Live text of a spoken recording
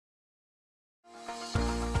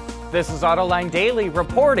This is Autoline Daily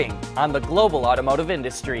reporting on the global automotive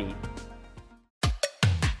industry.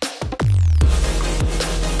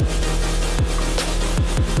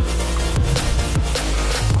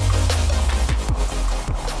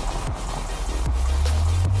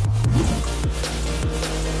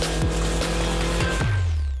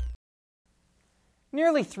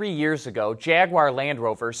 Nearly 3 years ago, Jaguar Land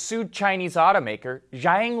Rover sued Chinese automaker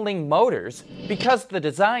Jiangling Motors because the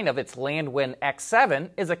design of its Landwind X7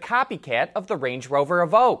 is a copycat of the Range Rover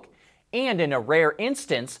Evoque. And in a rare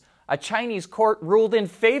instance, a Chinese court ruled in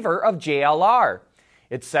favor of JLR.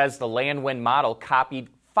 It says the Landwind model copied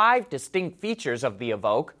 5 distinct features of the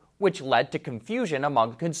Evoque, which led to confusion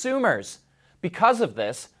among consumers. Because of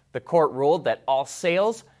this, the court ruled that all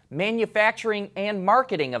sales, manufacturing, and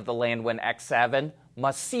marketing of the Landwind X7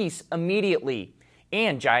 must cease immediately,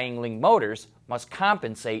 and Jiangling Motors must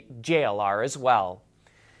compensate JLR as well.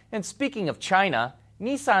 And speaking of China,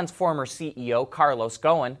 Nissan's former CEO Carlos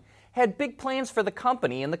Ghosn had big plans for the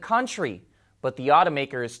company in the country, but the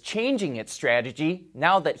automaker is changing its strategy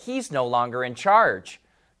now that he's no longer in charge.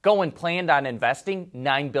 Ghosn planned on investing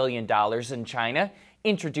 $9 billion in China,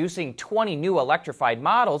 introducing 20 new electrified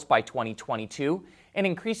models by 2022, and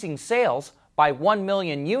increasing sales by 1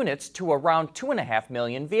 million units to around 2.5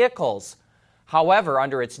 million vehicles. However,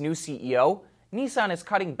 under its new CEO, Nissan is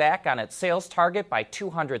cutting back on its sales target by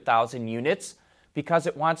 200,000 units because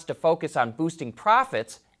it wants to focus on boosting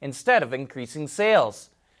profits instead of increasing sales.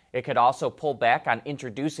 It could also pull back on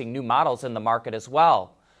introducing new models in the market as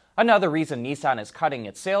well. Another reason Nissan is cutting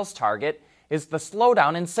its sales target is the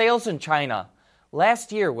slowdown in sales in China.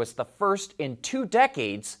 Last year was the first in 2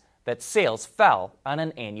 decades that sales fell on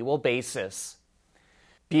an annual basis.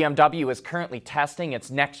 BMW is currently testing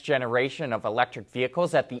its next generation of electric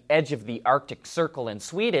vehicles at the edge of the Arctic Circle in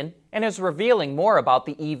Sweden and is revealing more about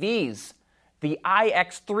the EVs. The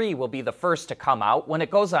iX3 will be the first to come out when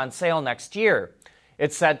it goes on sale next year.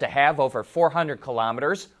 It's said to have over 400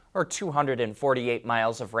 kilometers or 248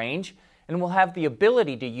 miles of range and will have the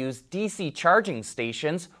ability to use DC charging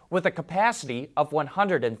stations with a capacity of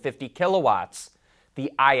 150 kilowatts. The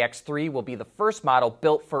iX3 will be the first model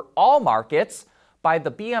built for all markets by the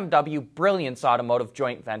BMW Brilliance Automotive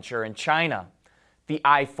joint venture in China. The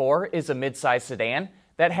i4 is a midsize sedan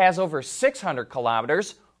that has over 600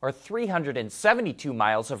 kilometers or 372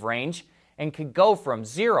 miles of range and can go from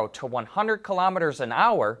 0 to 100 kilometers an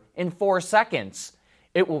hour in 4 seconds.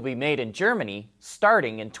 It will be made in Germany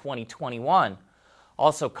starting in 2021.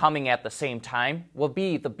 Also coming at the same time will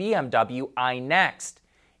be the BMW iNext.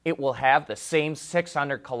 It will have the same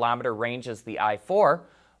 600-kilometer range as the i4,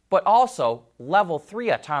 but also Level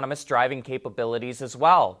 3 autonomous driving capabilities as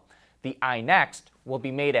well. The iNext will be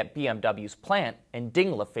made at BMW's plant in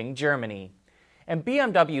Dinglifing, Germany. And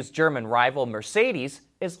BMW's German rival Mercedes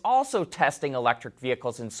is also testing electric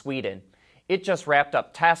vehicles in Sweden. It just wrapped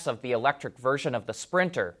up tests of the electric version of the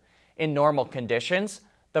Sprinter. In normal conditions,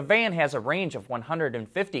 the van has a range of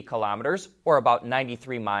 150 kilometers, or about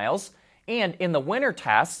 93 miles, and in the winter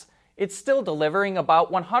tests, it's still delivering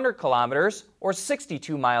about 100 kilometers or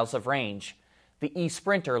 62 miles of range. The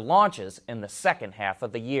e-Sprinter launches in the second half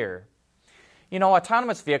of the year. You know,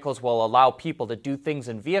 autonomous vehicles will allow people to do things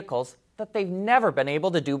in vehicles that they've never been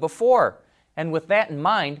able to do before. And with that in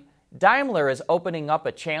mind, Daimler is opening up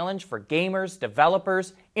a challenge for gamers,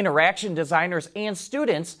 developers, interaction designers, and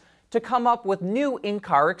students to come up with new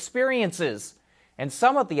in-car experiences. And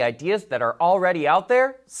some of the ideas that are already out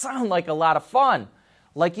there sound like a lot of fun,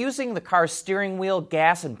 like using the car's steering wheel,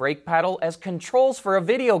 gas, and brake pedal as controls for a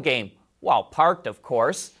video game, while parked, of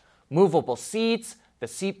course. Movable seats, the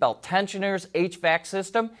seatbelt tensioners, HVAC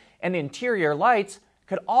system, and interior lights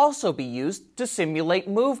could also be used to simulate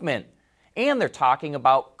movement. And they're talking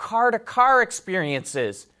about car-to-car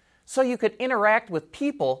experiences, so you could interact with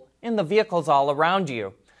people in the vehicles all around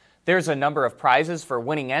you. There's a number of prizes for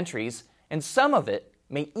winning entries, and some of it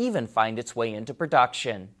may even find its way into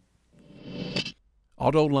production.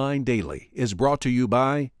 AutoLine Daily is brought to you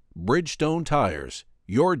by Bridgestone Tires,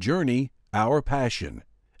 your journey, our passion,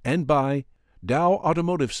 and by Dow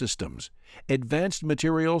Automotive Systems, advanced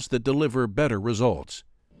materials that deliver better results.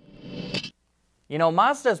 You know,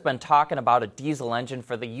 Mazda's been talking about a diesel engine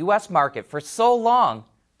for the U.S. market for so long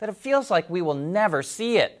that it feels like we will never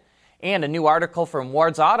see it. And a new article from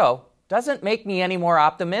Ward's Auto doesn't make me any more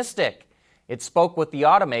optimistic. It spoke with the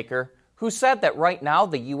automaker, who said that right now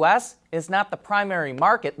the U.S. is not the primary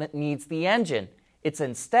market that needs the engine. It's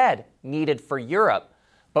instead needed for Europe.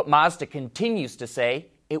 But Mazda continues to say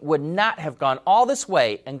it would not have gone all this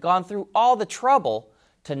way and gone through all the trouble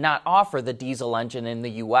to not offer the diesel engine in the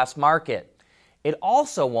U.S. market. It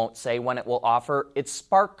also won't say when it will offer its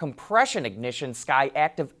spark compression ignition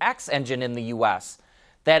Skyactiv X engine in the U.S.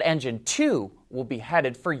 That engine, too, will be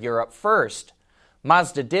headed for Europe first.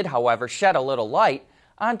 Mazda did, however, shed a little light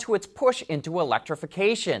onto its push into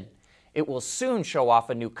electrification. It will soon show off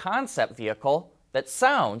a new concept vehicle that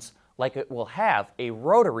sounds like it will have a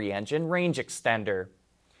rotary engine range extender.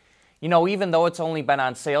 You know, even though it's only been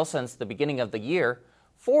on sale since the beginning of the year,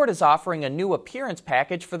 Ford is offering a new appearance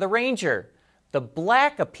package for the Ranger. The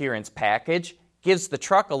black appearance package gives the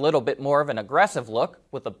truck a little bit more of an aggressive look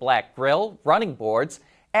with a black grille, running boards,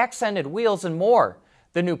 accented wheels, and more.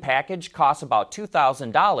 The new package costs about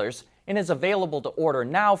 $2,000 and is available to order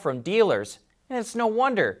now from dealers. And it's no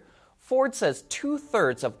wonder. Ford says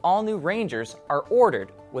 2/3 of all new Rangers are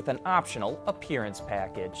ordered with an optional appearance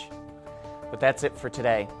package. But that's it for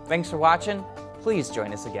today. Thanks for watching. Please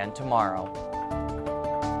join us again tomorrow.